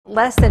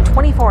Less than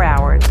 24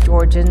 hours,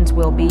 Georgians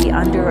will be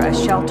under a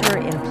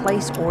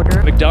shelter-in-place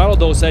order.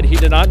 McDonald, though, said he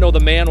did not know the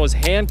man was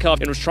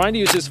handcuffed and was trying to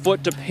use his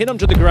foot to pin him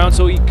to the ground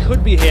so he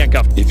could be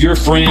handcuffed. If your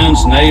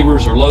friends,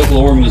 neighbors, or local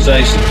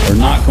organizations are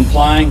not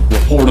complying,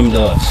 report them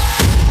to us.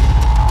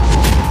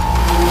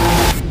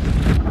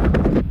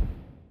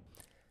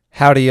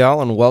 Howdy,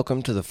 y'all, and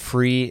welcome to the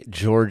Free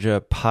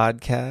Georgia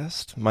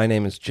podcast. My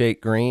name is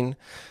Jake Green.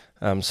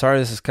 I'm sorry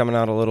this is coming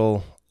out a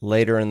little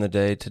later in the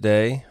day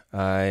today.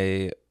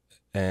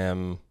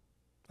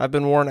 I've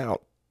been worn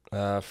out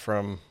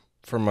from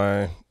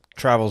my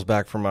travels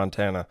back from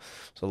Montana.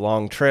 It's a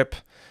long trip.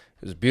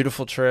 It was a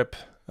beautiful trip.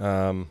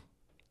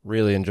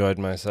 Really enjoyed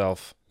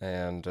myself,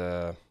 and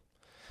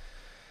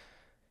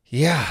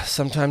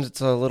sometimes it's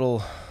a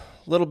little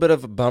bit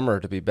of a bummer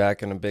to be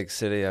back in a big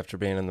city after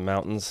being in the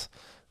mountains.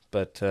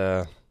 But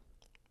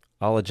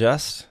I'll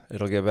adjust.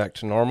 It'll get back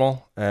to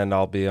normal, and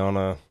I'll be on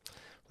a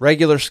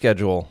regular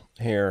schedule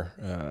here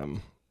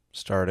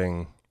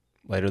starting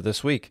later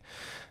this week.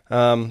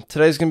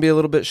 Today's going to be a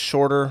little bit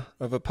shorter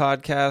of a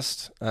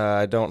podcast.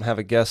 I don't have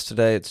a guest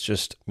today. It's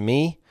just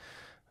me.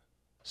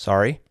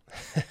 Sorry.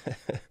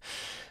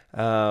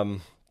 On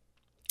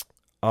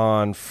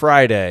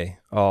Friday,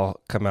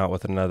 I'll come out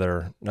with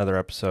another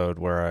episode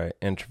where I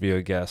interview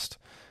a guest.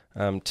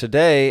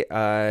 Today,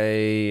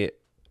 I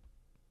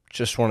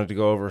just wanted to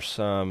go over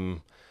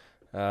some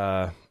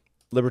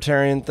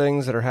libertarian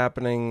things that are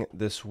happening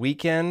this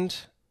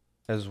weekend,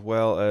 as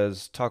well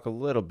as talk a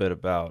little bit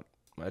about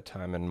my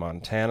time in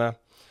Montana.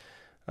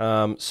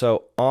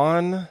 So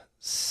on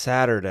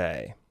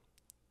Saturday,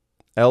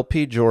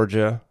 LP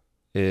Georgia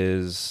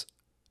is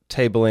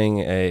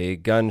tabling a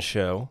gun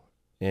show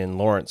in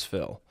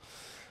Lawrenceville.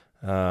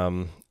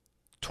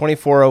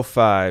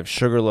 2405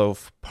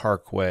 Sugarloaf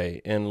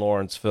Parkway in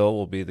Lawrenceville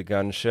will be the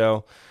gun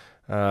show.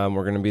 We're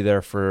going to be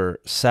there for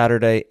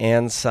Saturday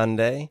and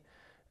Sunday.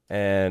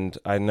 And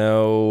I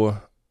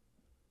know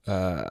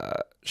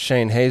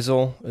Shane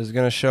Hazel is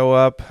going to show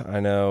up. I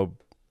know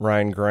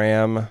Ryan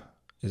Graham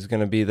is going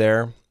to be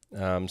there.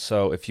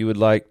 So if you would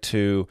like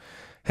to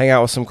hang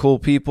out with some cool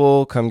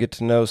people, come get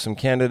to know some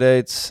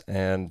candidates,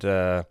 and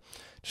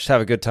just have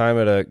a good time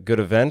at a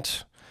good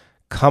event,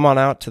 come on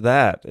out to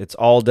that. It's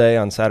all day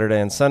on Saturday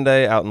and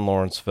Sunday out in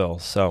Lawrenceville.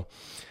 So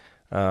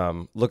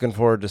looking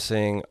forward to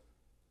seeing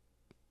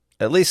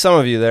at least some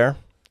of you there.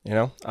 You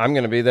know, I'm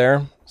going to be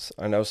there.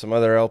 I know some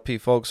other LP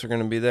folks are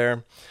going to be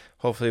there.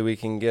 Hopefully we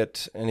can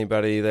get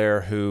anybody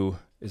there who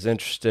is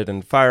interested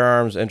in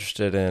firearms,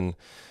 interested in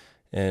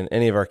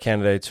any of our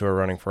candidates who are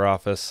running for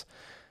office.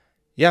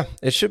 Yeah,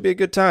 it should be a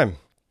good time.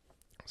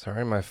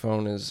 Sorry, my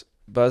phone is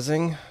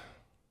buzzing.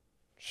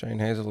 Shane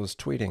Hazel is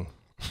tweeting.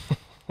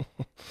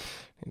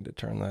 Need to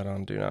turn that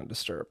on Do Not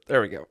Disturb.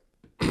 There we go.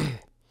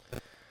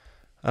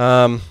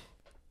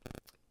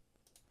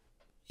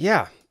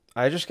 Yeah,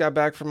 I just got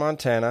back from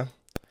Montana.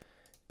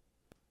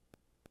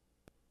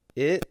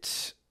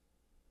 It's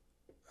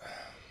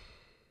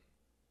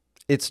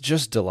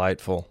just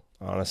delightful,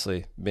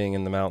 honestly, being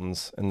in the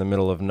mountains in the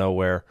middle of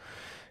nowhere.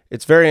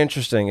 It's very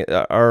interesting.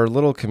 Our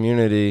little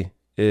community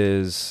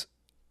is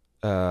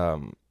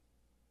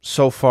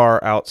so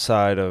far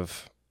outside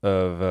of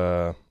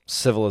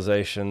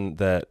civilization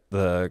that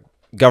the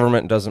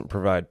government doesn't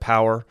provide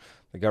power.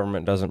 The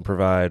government doesn't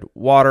provide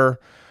water,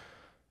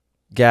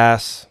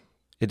 gas.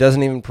 It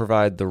doesn't even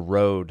provide the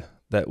road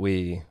that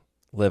we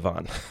live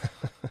on.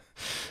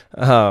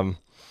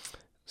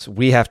 So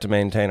we have to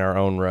maintain our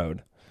own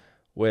road,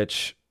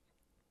 which,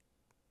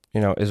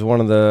 you know, is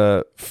one of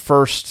the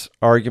first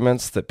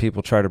arguments that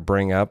people try to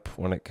bring up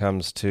when it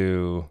comes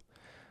to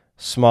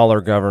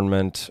smaller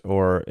government,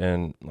 or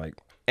in like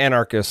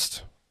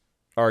anarchist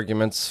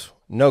arguments,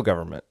 no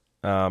government.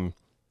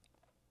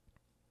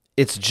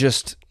 It's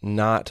just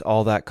not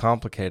all that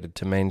complicated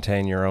to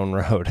maintain your own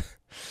road.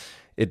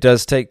 It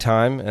does take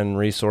time and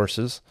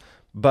resources,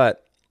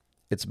 but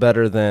it's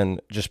better than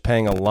just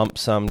paying a lump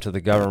sum to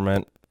the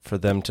government for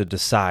them to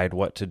decide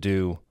what to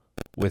do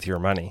with your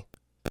money.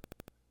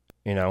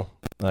 You know,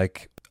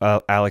 like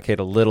allocate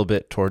a little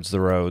bit towards the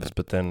roads,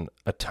 but then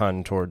a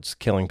ton towards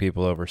killing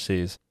people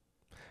overseas.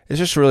 It's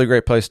just a really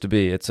great place to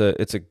be. It's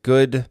a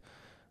good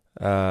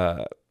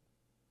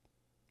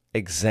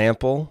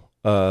example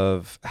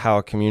of how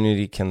a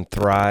community can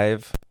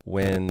thrive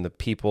when the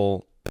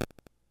people.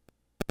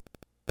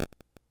 Did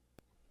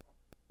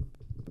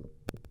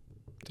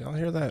y'all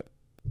hear that?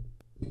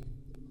 Did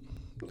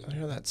y'all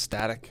hear that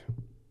static?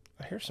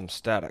 I hear some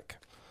static.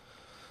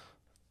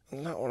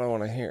 Not what I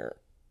want to hear.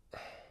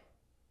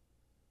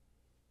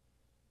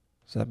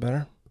 Is that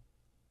better?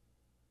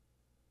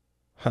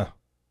 Huh.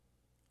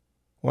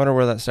 Wonder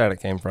where that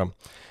static came from.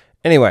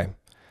 Anyway,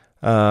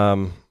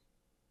 yeah,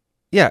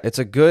 it's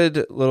a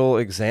good little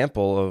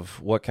example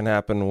of what can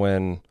happen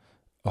when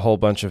a whole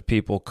bunch of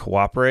people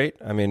cooperate.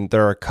 I mean,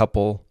 there are a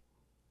couple,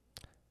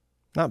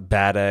 not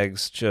bad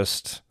eggs,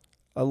 just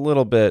a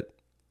little bit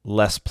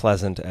less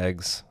pleasant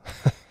eggs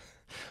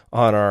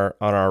on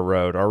our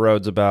road. Our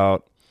road's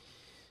about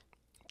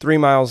 3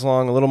 miles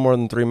long, a little more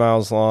than 3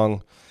 miles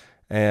long,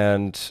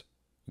 and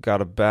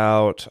got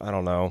about,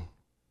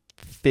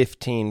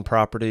 15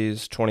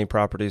 properties, 20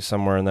 properties,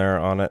 somewhere in there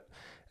on it.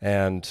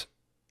 And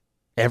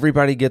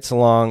everybody gets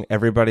along,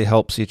 everybody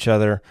helps each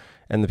other,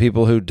 and the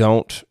people who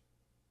don't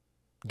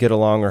get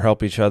along or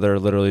help each other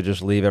literally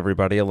just leave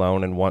everybody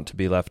alone and want to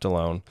be left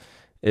alone.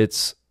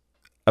 It's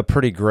a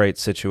pretty great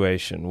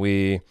situation.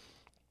 We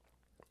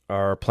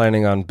are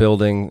planning on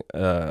building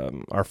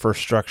our first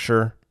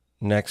structure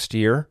next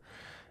year,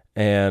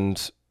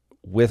 and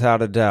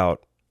without a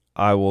doubt,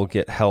 I will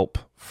get help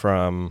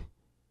from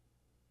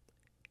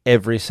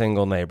every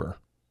single neighbor.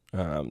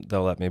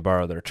 They'll let me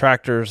borrow their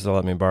tractors. They'll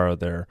let me borrow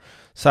their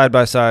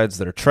side-by-sides,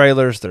 their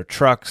trailers, their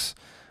trucks.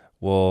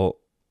 We'll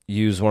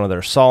use one of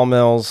their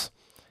sawmills.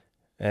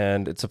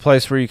 And it's a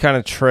place where you kind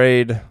of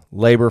trade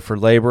labor for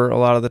labor a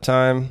lot of the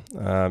time.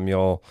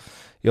 You'll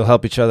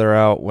help each other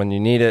out when you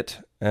need it,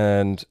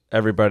 and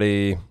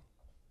everybody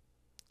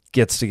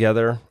gets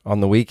together on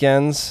the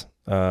weekends.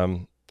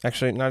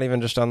 Actually, not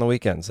even just on the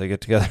weekends. They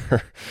get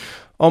together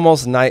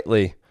almost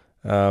nightly,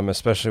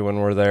 especially when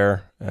we're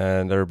there,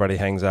 and everybody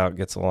hangs out,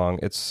 gets along.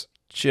 It's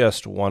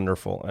just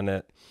wonderful,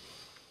 and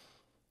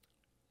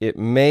it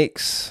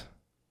makes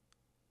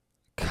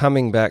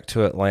coming back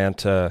to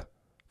Atlanta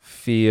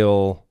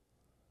feel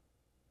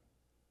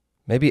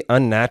maybe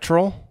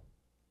unnatural.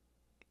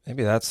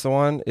 Maybe that's the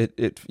one.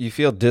 You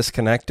feel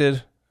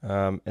disconnected.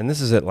 And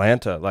this is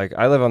Atlanta. Like,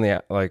 I live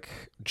on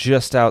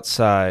just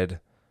outside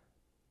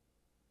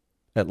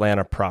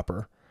Atlanta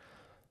proper,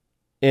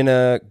 in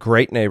a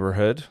great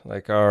neighborhood.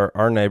 Like,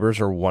 our neighbors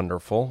are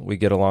wonderful. We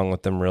get along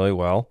with them really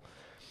well.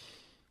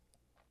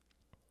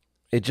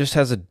 It just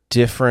has a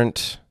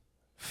different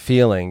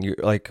feeling.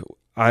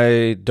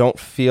 I don't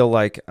feel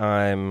like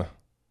I'm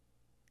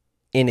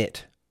in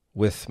it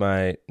with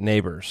my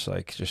neighbors,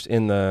 like just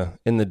in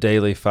the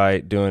daily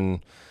fight,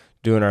 doing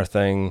our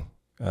thing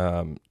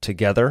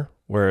together.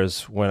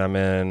 Whereas when I'm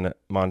in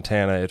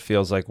Montana, it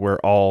feels like we're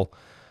all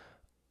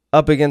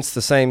up against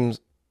the same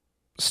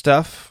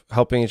stuff,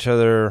 helping each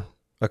other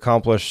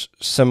accomplish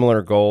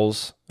similar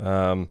goals,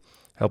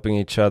 helping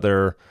each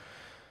other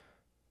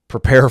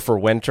prepare for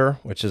winter,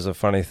 which is a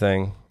funny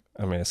thing.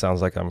 I mean, it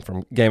sounds like I'm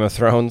from Game of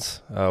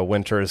Thrones.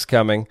 Winter is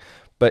coming,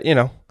 but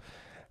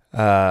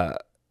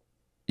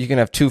you can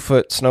have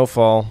 2-foot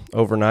snowfall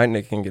overnight, and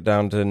it can get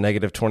down to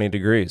negative 20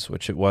 degrees,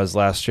 which it was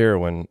last year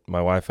when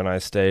my wife and I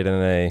stayed in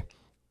a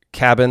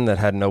cabin that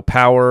had no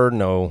power,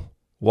 no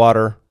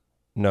water,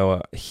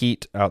 no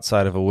heat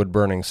outside of a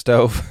wood-burning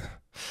stove.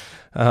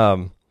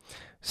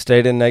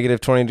 Stayed in negative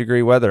 20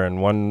 degree weather,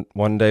 and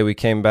one day we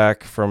came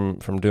back from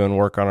doing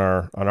work on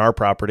our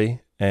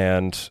property,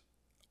 and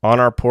on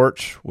our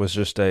porch was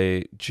just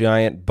a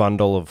giant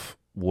bundle of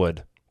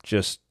wood,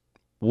 just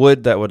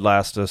wood that would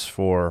last us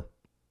for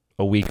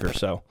a week or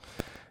so.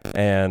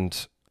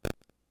 And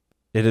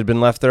it had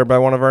been left there by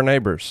one of our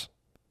neighbors,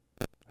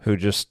 who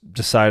just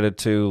decided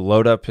to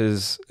load up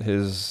his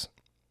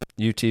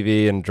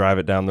UTV and drive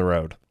it down the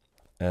road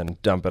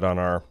and dump it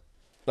on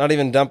not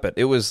even dump it.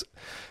 It was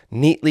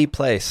neatly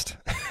placed.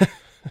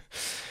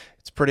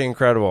 It's pretty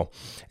incredible.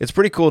 It's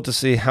pretty cool to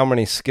see how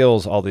many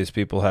skills all these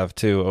people have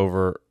too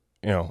over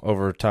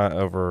time,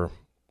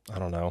 I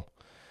don't know.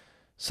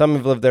 Some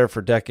have lived there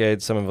for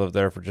decades, some have lived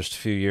there for just a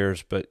few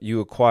years, but you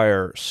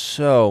acquire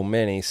so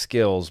many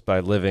skills by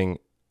living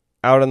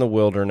out in the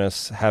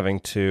wilderness,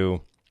 having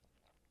to,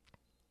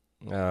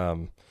 it's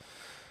not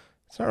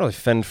really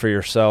fend for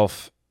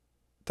yourself.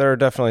 There are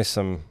definitely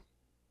some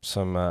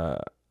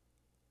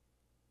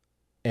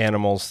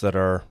animals that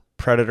are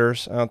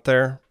predators out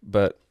there,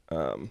 but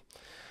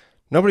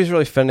nobody's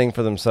really fending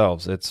for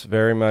themselves. It's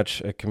very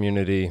much a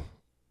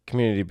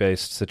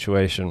community-based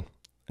situation.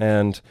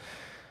 And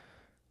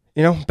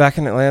back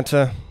in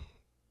Atlanta,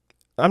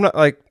 I'm not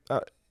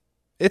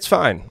it's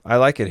fine. I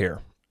like it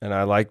here, and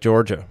I like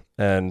Georgia,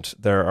 and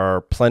there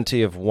are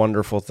plenty of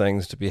wonderful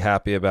things to be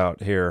happy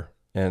about here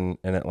in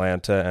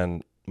Atlanta.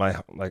 And I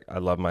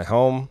love my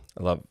home.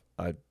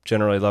 I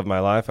generally love my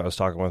life. I was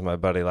talking with my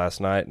buddy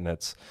last night, and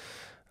it's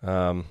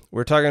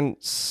we're talking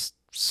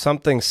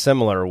something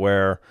similar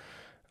where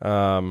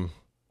the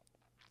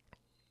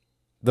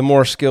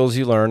more skills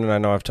you learn, and I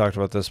know I've talked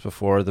about this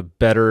before, the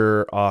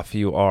better off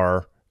you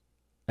are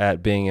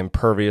at being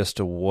impervious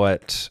to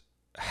what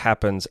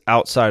happens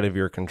outside of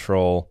your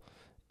control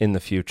in the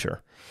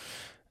future.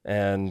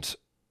 And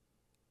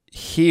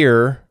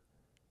here,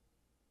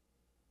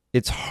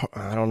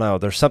 I don't know,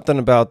 there's something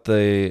about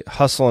the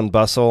hustle and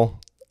bustle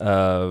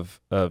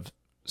of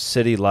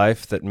city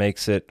life that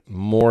makes it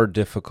more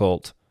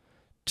difficult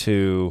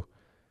to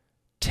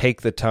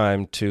take the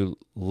time to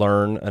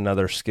learn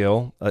another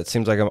skill. It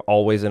seems like I'm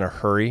always in a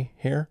hurry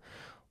here,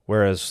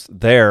 whereas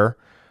there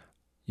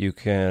you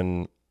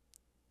can,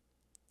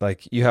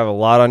 you have a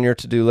lot on your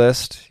to-do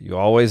list. You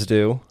always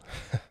do.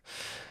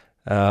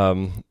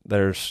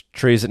 There's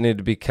trees that need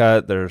to be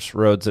cut. There's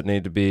roads that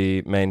need to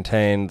be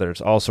maintained.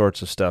 There's all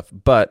sorts of stuff,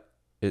 but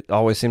it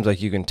always seems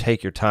like you can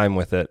take your time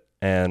with it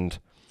and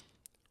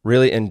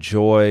really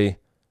enjoy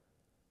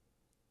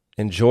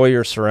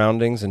your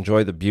surroundings,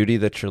 enjoy the beauty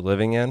that you're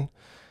living in.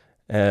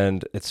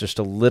 And it's just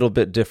a little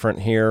bit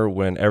different here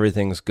when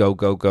everything's go,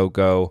 go, go,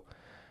 go.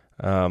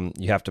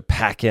 You have to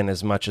pack in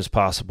as much as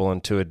possible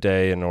into a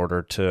day in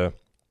order to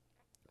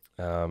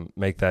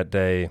make that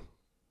day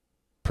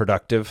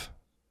productive.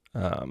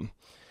 And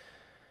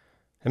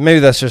maybe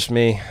that's just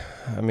me.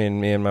 I mean,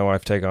 me and my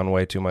wife take on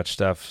way too much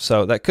stuff.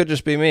 So that could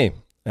just be me.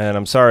 And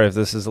I'm sorry if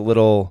this is a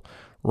little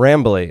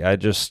rambly. I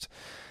just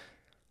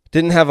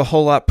didn't have a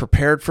whole lot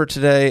prepared for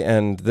today,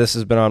 and this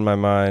has been on my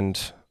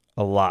mind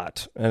a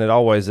lot. And it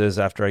always is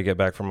after I get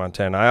back from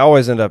Montana. I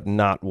always end up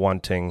not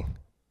wanting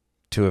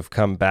to have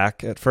come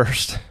back at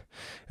first.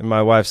 And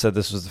my wife said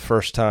this was the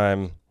first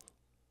time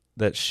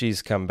that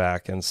she's come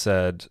back and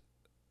said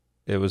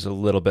it was a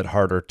little bit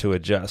harder to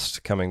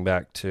adjust coming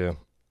back to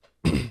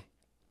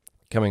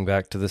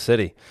the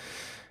city.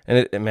 And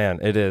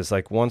it is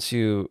like when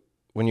you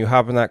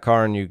hop in that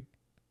car and you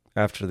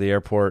after the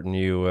airport and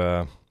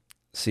you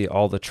see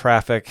all the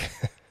traffic,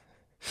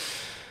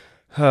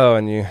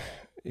 and you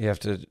have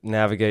to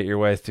navigate your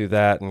way through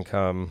that and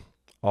come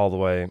all the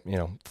way,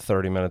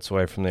 30 minutes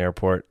away from the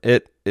airport.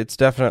 It's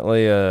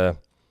definitely a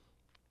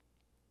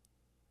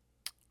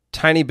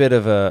tiny bit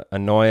of a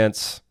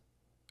annoyance,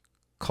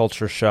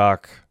 culture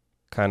shock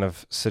kind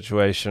of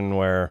situation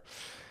where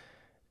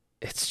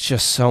it's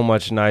just so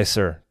much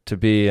nicer to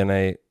be in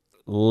a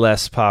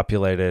less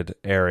populated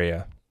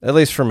area, at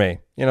least for me.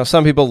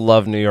 Some people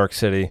love New York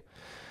City.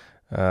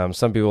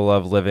 Some people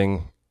love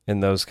living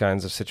in those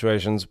kinds of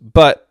situations,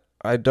 but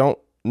I don't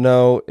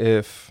know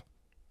if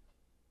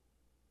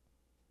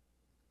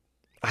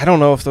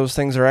those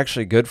things are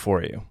actually good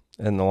for you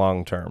in the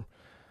long term.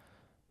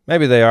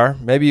 Maybe they are.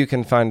 Maybe you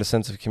can find a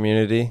sense of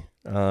community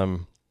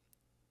in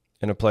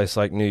a place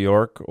like New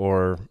York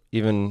or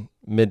even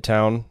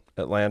Midtown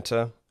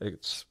Atlanta.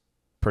 It's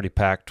pretty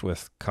packed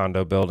with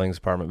condo buildings,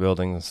 apartment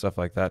buildings, and stuff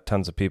like that.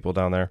 Tons of people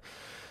down there.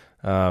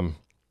 But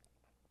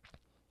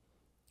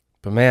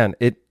man,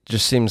 it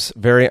just seems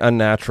very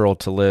unnatural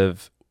to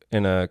live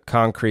in a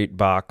concrete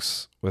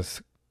box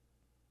with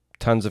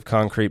tons of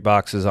concrete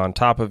boxes on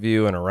top of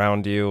you and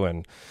around you,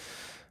 and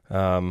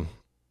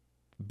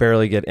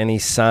barely get any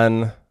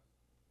sun.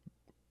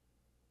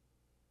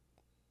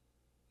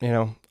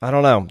 I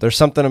don't know. There's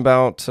something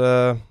about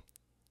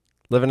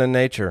living in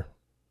nature.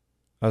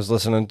 I was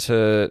listening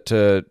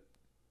to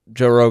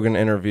Joe Rogan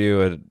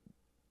interview a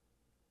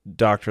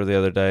doctor the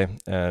other day,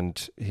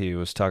 and he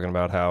was talking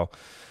about how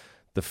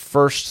the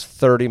first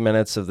 30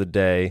 minutes of the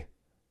day,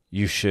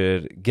 you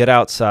should get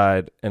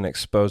outside and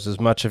expose as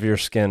much of your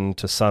skin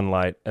to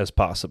sunlight as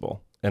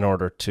possible in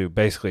order to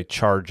basically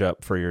charge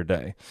up for your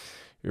day.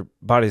 Your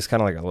body's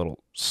kind of like a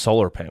little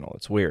solar panel.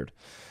 It's weird.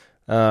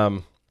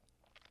 And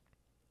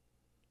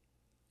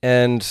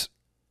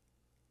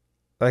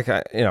like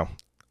I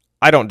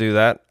don't do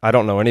that. I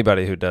don't know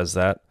anybody who does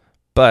that,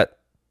 but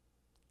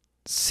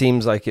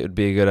seems like it would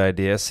be a good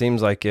idea.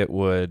 Seems like it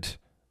would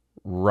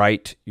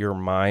right your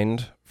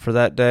mind for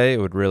that day.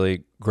 It would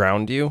really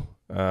ground you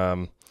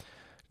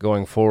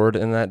going forward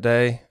in that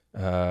day.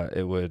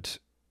 It would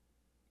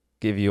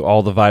give you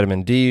all the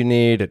vitamin D you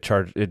need.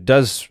 It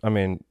does. I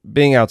mean,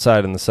 being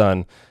outside in the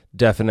sun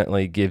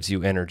definitely gives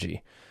you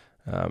energy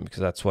because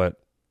that's what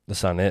the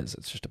sun is.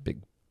 It's just a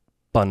big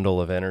bundle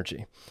of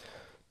energy.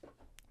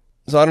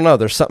 So I don't know.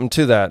 There's something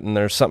to that, and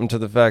there's something to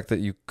the fact that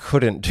you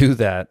couldn't do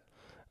that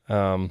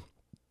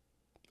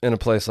in a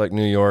place like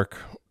New York,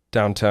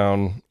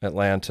 downtown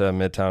Atlanta,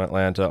 midtown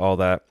Atlanta, all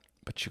that.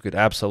 But you could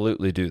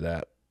absolutely do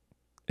that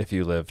if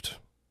you lived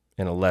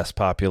in a less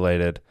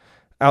populated,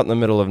 out in the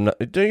middle of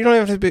you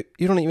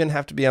don't even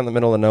have to be out in the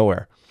middle of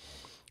nowhere.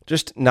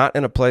 Just not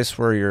in a place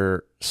where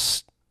you're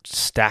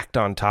stacked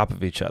on top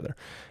of each other.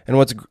 And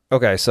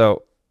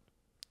so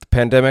the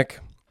pandemic,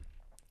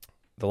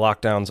 the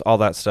lockdowns, all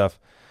that stuff,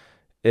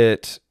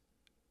 it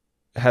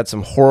had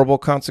some horrible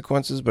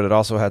consequences, but it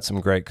also had some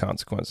great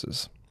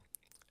consequences.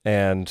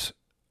 And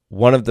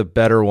one of the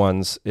better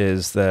ones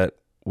is that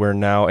we're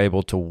now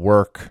able to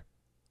work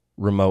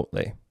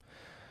remotely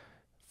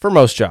for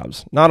most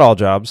jobs, not all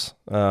jobs,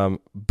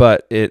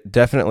 but it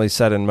definitely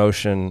set in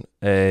motion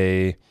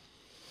a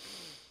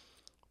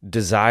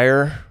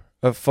desire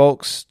of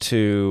folks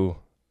to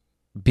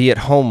be at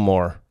home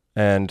more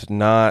and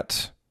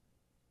not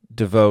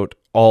devote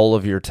all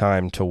of your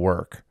time to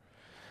work.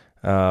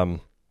 That's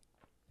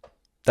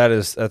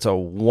a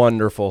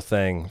wonderful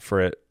thing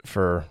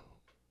to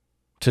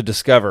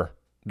discover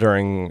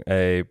during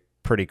a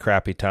pretty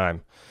crappy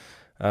time.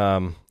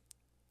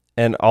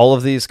 And all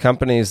of these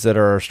companies that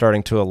are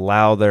starting to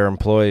allow their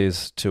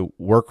employees to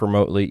work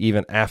remotely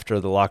even after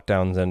the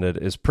lockdowns ended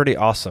is pretty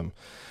awesome.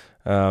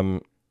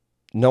 No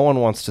one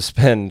wants to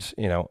spend,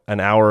 an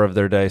hour of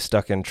their day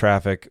stuck in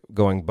traffic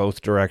going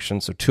both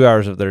directions. So 2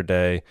 hours of their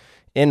day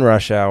in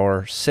rush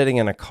hour, sitting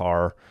in a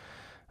car.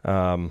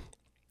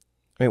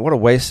 What a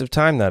waste of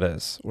time that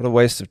is. What a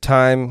waste of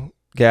time,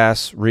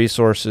 gas,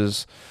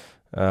 resources,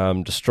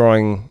 slowly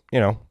destroying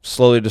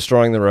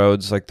the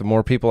roads. Like the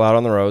more people out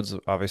on the roads,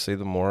 obviously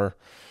the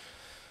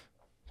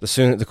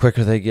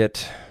quicker they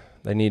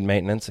need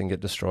maintenance and get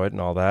destroyed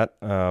and all that.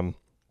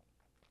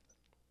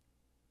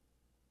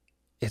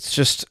 it's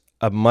just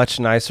a much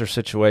nicer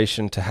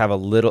situation to have a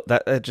little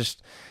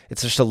it's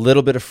just a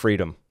little bit of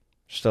freedom,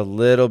 just a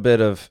little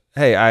bit of,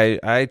 hey,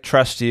 I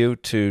trust you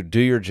to do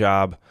your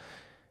job,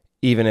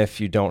 even if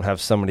you don't have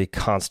somebody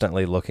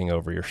constantly looking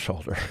over your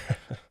shoulder.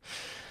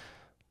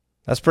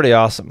 That's pretty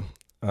awesome.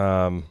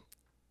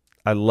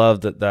 I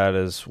love that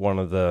is one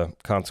of the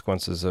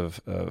consequences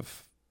of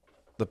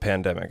the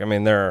pandemic. I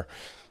mean, there are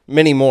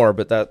many more,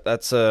 but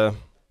that's a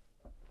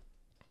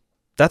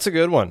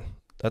good one.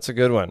 That's a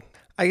good one.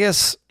 I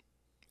guess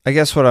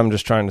what I'm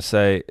just trying to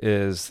say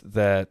is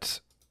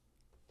that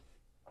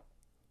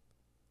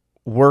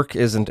work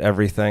isn't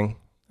everything.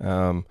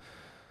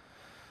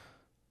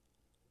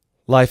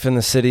 Life in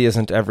the city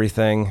isn't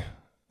everything.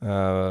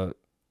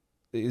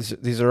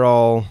 These are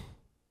all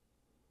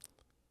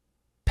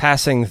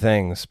passing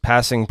things,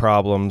 passing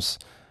problems.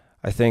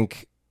 I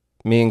think,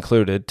 me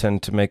included,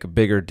 tend to make a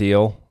bigger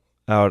deal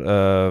out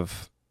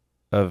of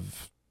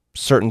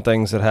certain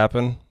things that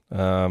happen,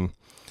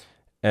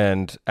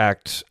 and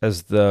act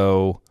as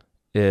though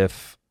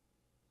if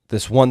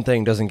this one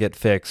thing doesn't get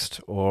fixed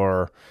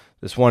or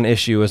this one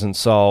issue isn't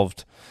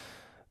solved,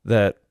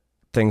 that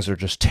things are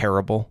just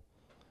terrible.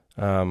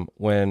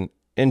 When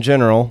in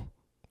general,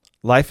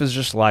 life is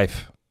just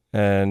life,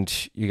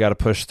 and you got to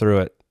push through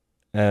it.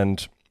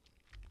 And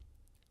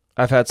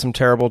I've had some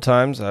terrible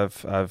times.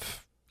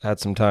 I've had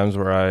some times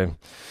where I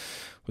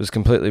was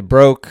completely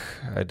broke.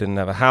 I didn't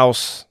have a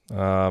house.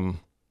 Went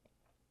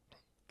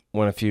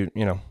a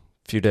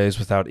few days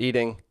without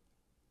eating.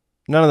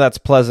 None of that's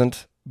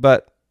pleasant,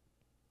 but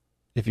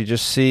if you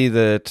just see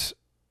that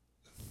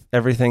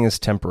everything is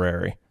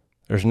temporary,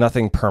 there's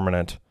nothing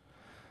permanent,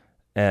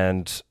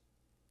 and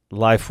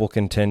life will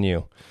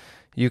continue,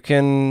 you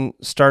can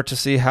start to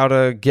see how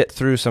to get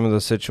through some of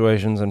those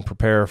situations and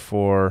prepare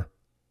for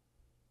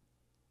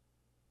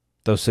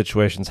those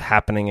situations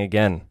happening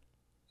again,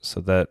 so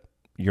that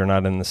you're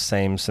not in the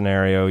same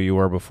scenario you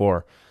were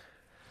before.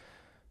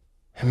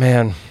 And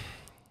man, I'm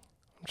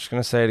just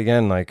going to say it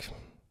again, like,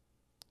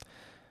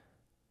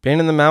 being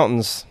in the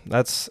mountains,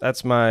 that's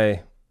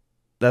my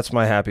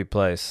happy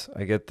place.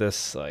 I get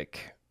this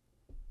like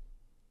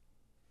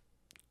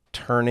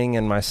turning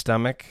in my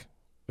stomach,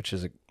 which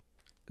is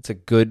it's a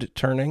good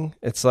turning.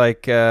 It's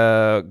like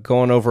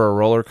going over a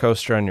roller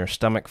coaster and your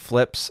stomach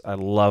flips. I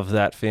love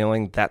that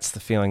feeling. That's the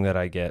feeling that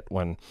I get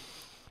when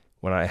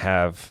I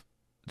have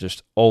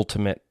just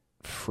ultimate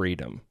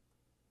freedom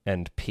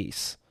and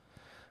peace.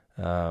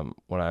 When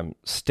I'm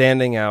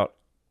standing out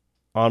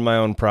on my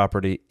own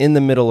property in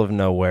the middle of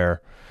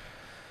nowhere,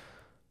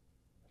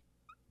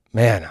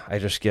 man, I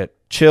just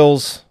get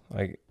chills.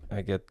 I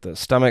get the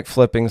stomach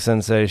flipping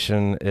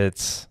sensation.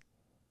 It's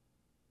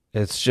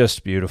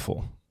just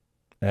beautiful.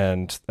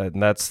 And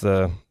that's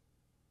the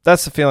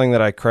feeling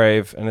that I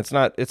crave. And it's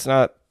not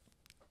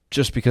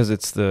just because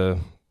it's the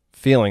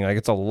feeling. Like,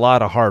 it's a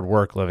lot of hard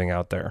work living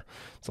out there.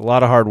 It's a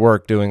lot of hard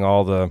work doing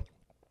all the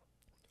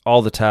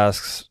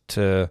tasks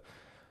to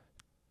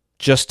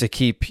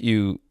keep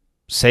you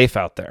safe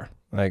out there.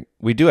 Like,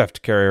 we do have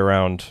to carry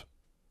around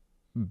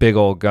big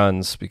old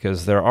guns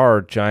because there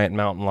are giant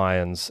mountain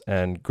lions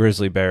and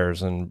grizzly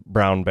bears and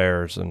brown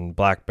bears and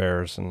black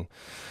bears, and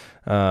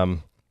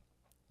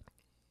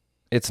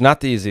it's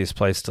not the easiest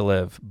place to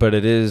live, but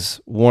it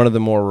is one of the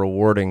more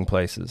rewarding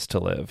places to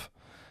live.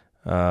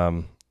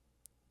 And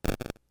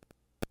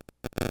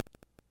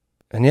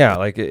yeah,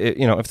 like,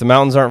 if the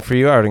mountains aren't for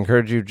you, I would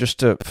encourage you just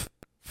to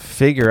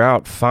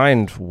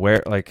find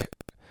where, like,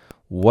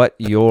 what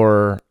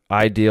your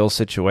ideal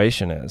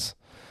situation is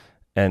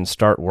and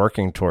start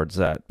working towards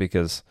that,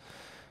 because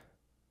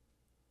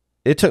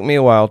it took me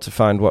a while to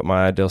find what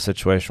my ideal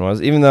situation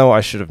was, even though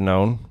I should have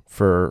known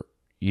for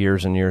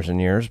years and years and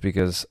years,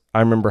 because I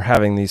remember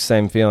having these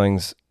same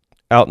feelings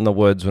out in the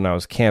woods when I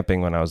was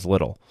camping when I was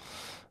little.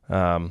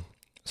 So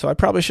I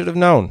probably should have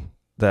known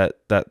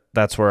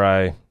that's where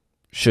I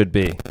should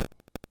be.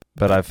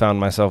 But I found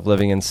myself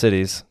living in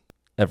cities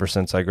ever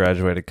since I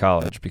graduated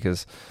college,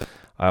 because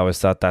I always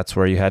thought that's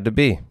where you had to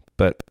be.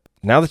 But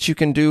now that you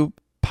can do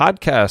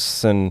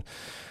podcasts and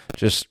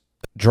just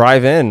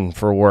drive in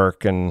for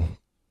work and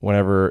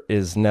whenever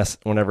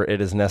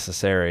it is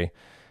necessary,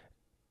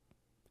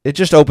 it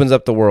just opens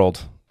up the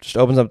world. Just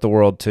opens up the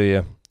world to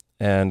you.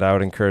 And I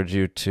would encourage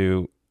you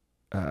to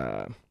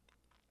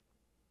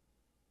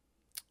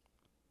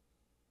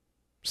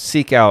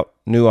seek out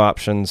new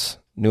options,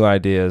 new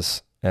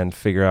ideas, and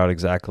figure out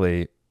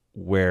exactly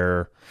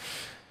where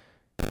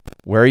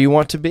you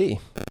want to be.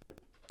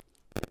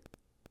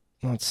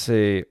 Let's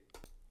see.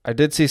 I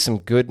did see some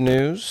good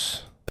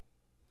news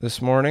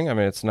this morning. I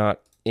mean, it's not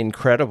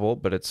incredible,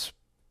 but it's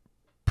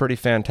pretty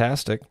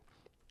fantastic.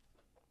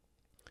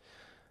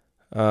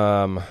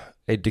 A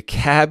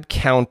DeKalb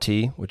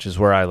County, which is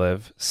where I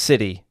live,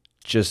 city,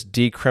 just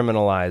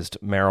decriminalized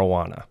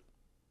marijuana.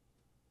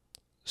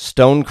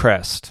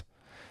 Stonecrest.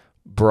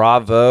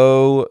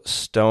 Bravo,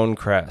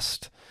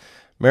 Stonecrest.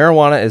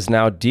 Marijuana is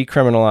now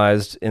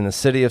decriminalized in the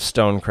city of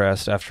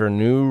Stonecrest after a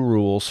new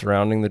rule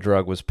surrounding the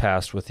drug was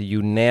passed with a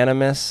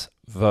unanimous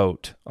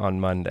vote on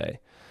Monday.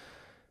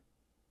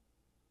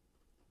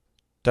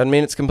 Doesn't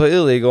mean it's completely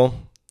legal.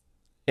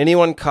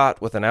 Anyone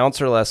caught with an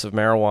ounce or less of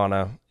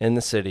marijuana in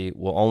the city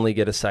will only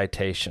get a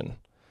citation.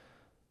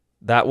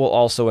 That will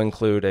also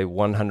include a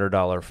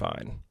 $100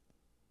 fine.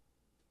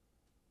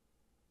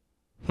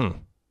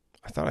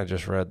 I thought I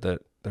just read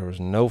that there was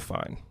no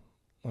fine.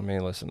 Let me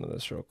listen to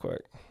this real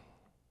quick.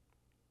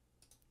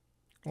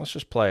 Let's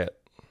just play it.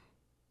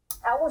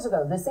 Hours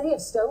ago, the city of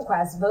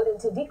Stonecrest voted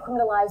to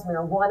decriminalize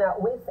marijuana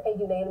with a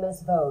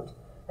unanimous vote.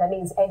 That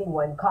means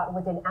anyone caught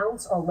with an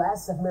ounce or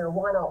less of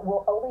marijuana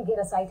will only get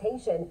a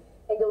citation,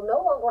 and you'll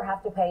no longer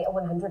have to pay a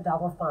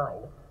 $100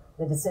 fine.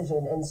 The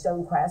decision in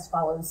Stonecrest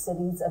follows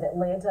cities of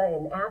Atlanta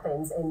and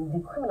Athens in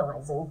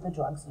decriminalizing the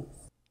drug's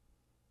use.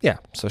 Yeah,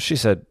 so she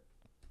said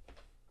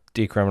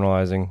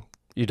decriminalizing,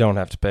 you don't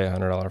have to pay a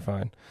 $100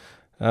 fine.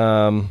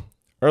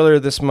 Earlier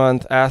this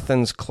month,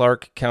 Athens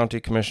Clark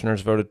County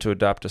commissioners voted to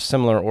adopt a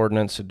similar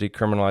ordinance to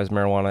decriminalize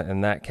marijuana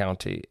in that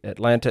county.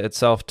 Atlanta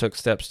itself took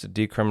steps to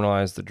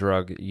decriminalize the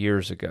drug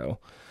years ago.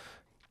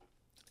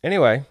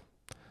 Anyway,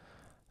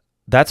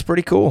 that's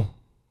pretty cool.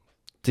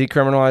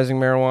 Decriminalizing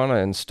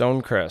marijuana in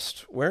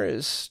Stonecrest. Where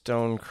is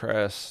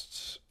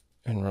Stonecrest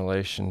in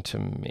relation to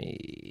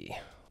me?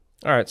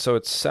 All right, so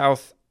it's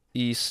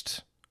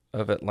southeast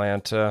of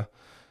Atlanta.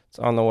 It's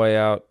on the way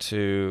out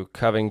to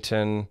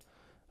Covington,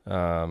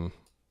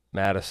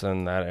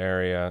 Madison, that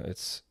area.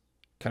 It's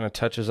kind of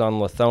touches on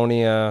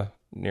Lithonia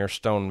near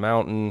Stone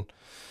Mountain,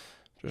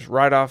 just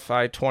right off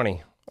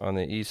I-20 on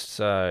the east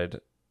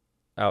side,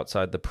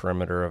 outside the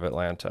perimeter of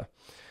Atlanta.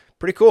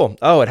 Pretty cool.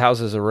 Oh, it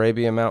houses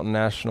Arabia Mountain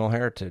National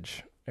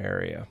Heritage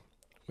Area,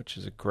 which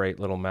is a great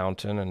little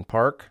mountain and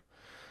park.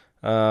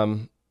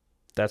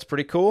 That's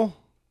pretty cool.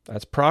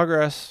 That's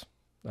progress.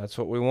 That's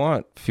what we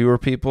want. Fewer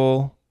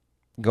people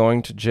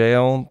going to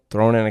jail,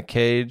 thrown in a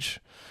cage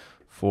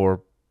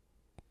for,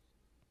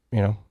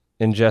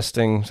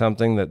 ingesting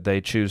something that they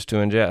choose to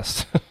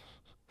ingest.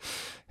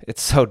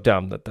 It's so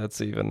dumb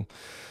that's even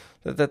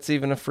a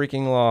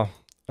freaking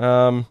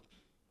law.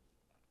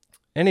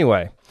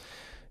 Anyway,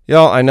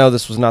 y'all, I know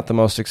this was not the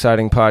most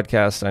exciting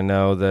podcast. I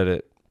know that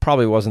it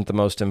probably wasn't the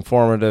most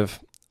informative.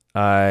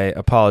 I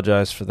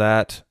apologize for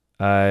that.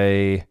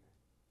 I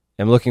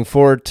am looking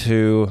forward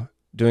to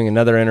doing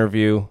another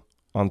interview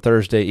on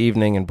Thursday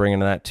evening and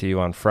bringing that to you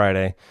on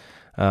Friday.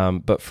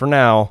 But for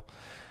now,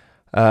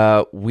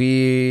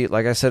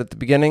 like I said at the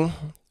beginning,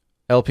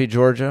 LP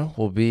Georgia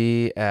will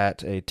be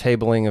at a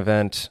tabling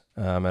event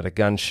at a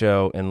gun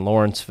show in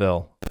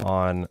Lawrenceville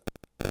on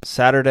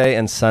Saturday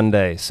and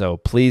Sunday. So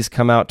please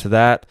come out to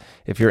that.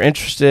 If you're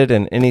interested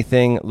in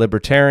anything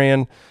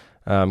libertarian,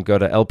 go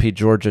to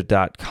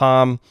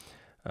lpgeorgia.com.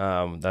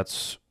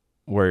 That's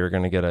where you're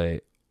going to get a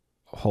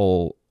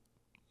whole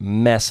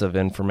mess of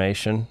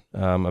information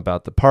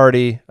about the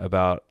party,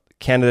 about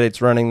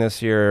candidates running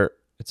this year.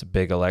 It's a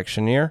big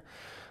election year.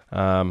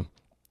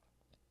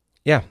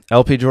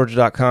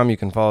 lpgeorgia.com. You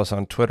can follow us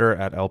on Twitter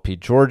at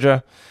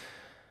lpgeorgia.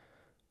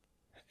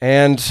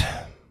 And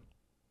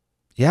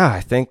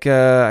I think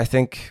a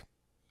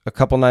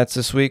couple nights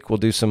this week we'll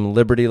do some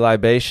Liberty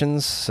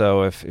libations.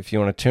 So if you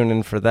want to tune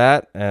in for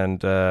that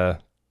and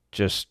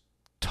just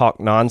talk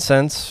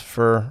nonsense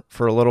for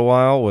a little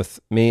while with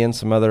me and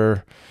some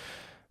other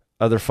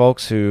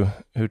folks who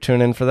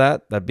tune in for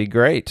that, that'd be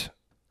great.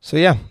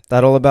 So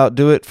that'll about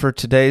do it for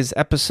today's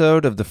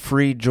episode of the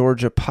Free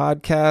Georgia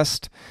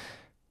Podcast.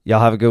 Y'all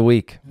have a good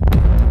week.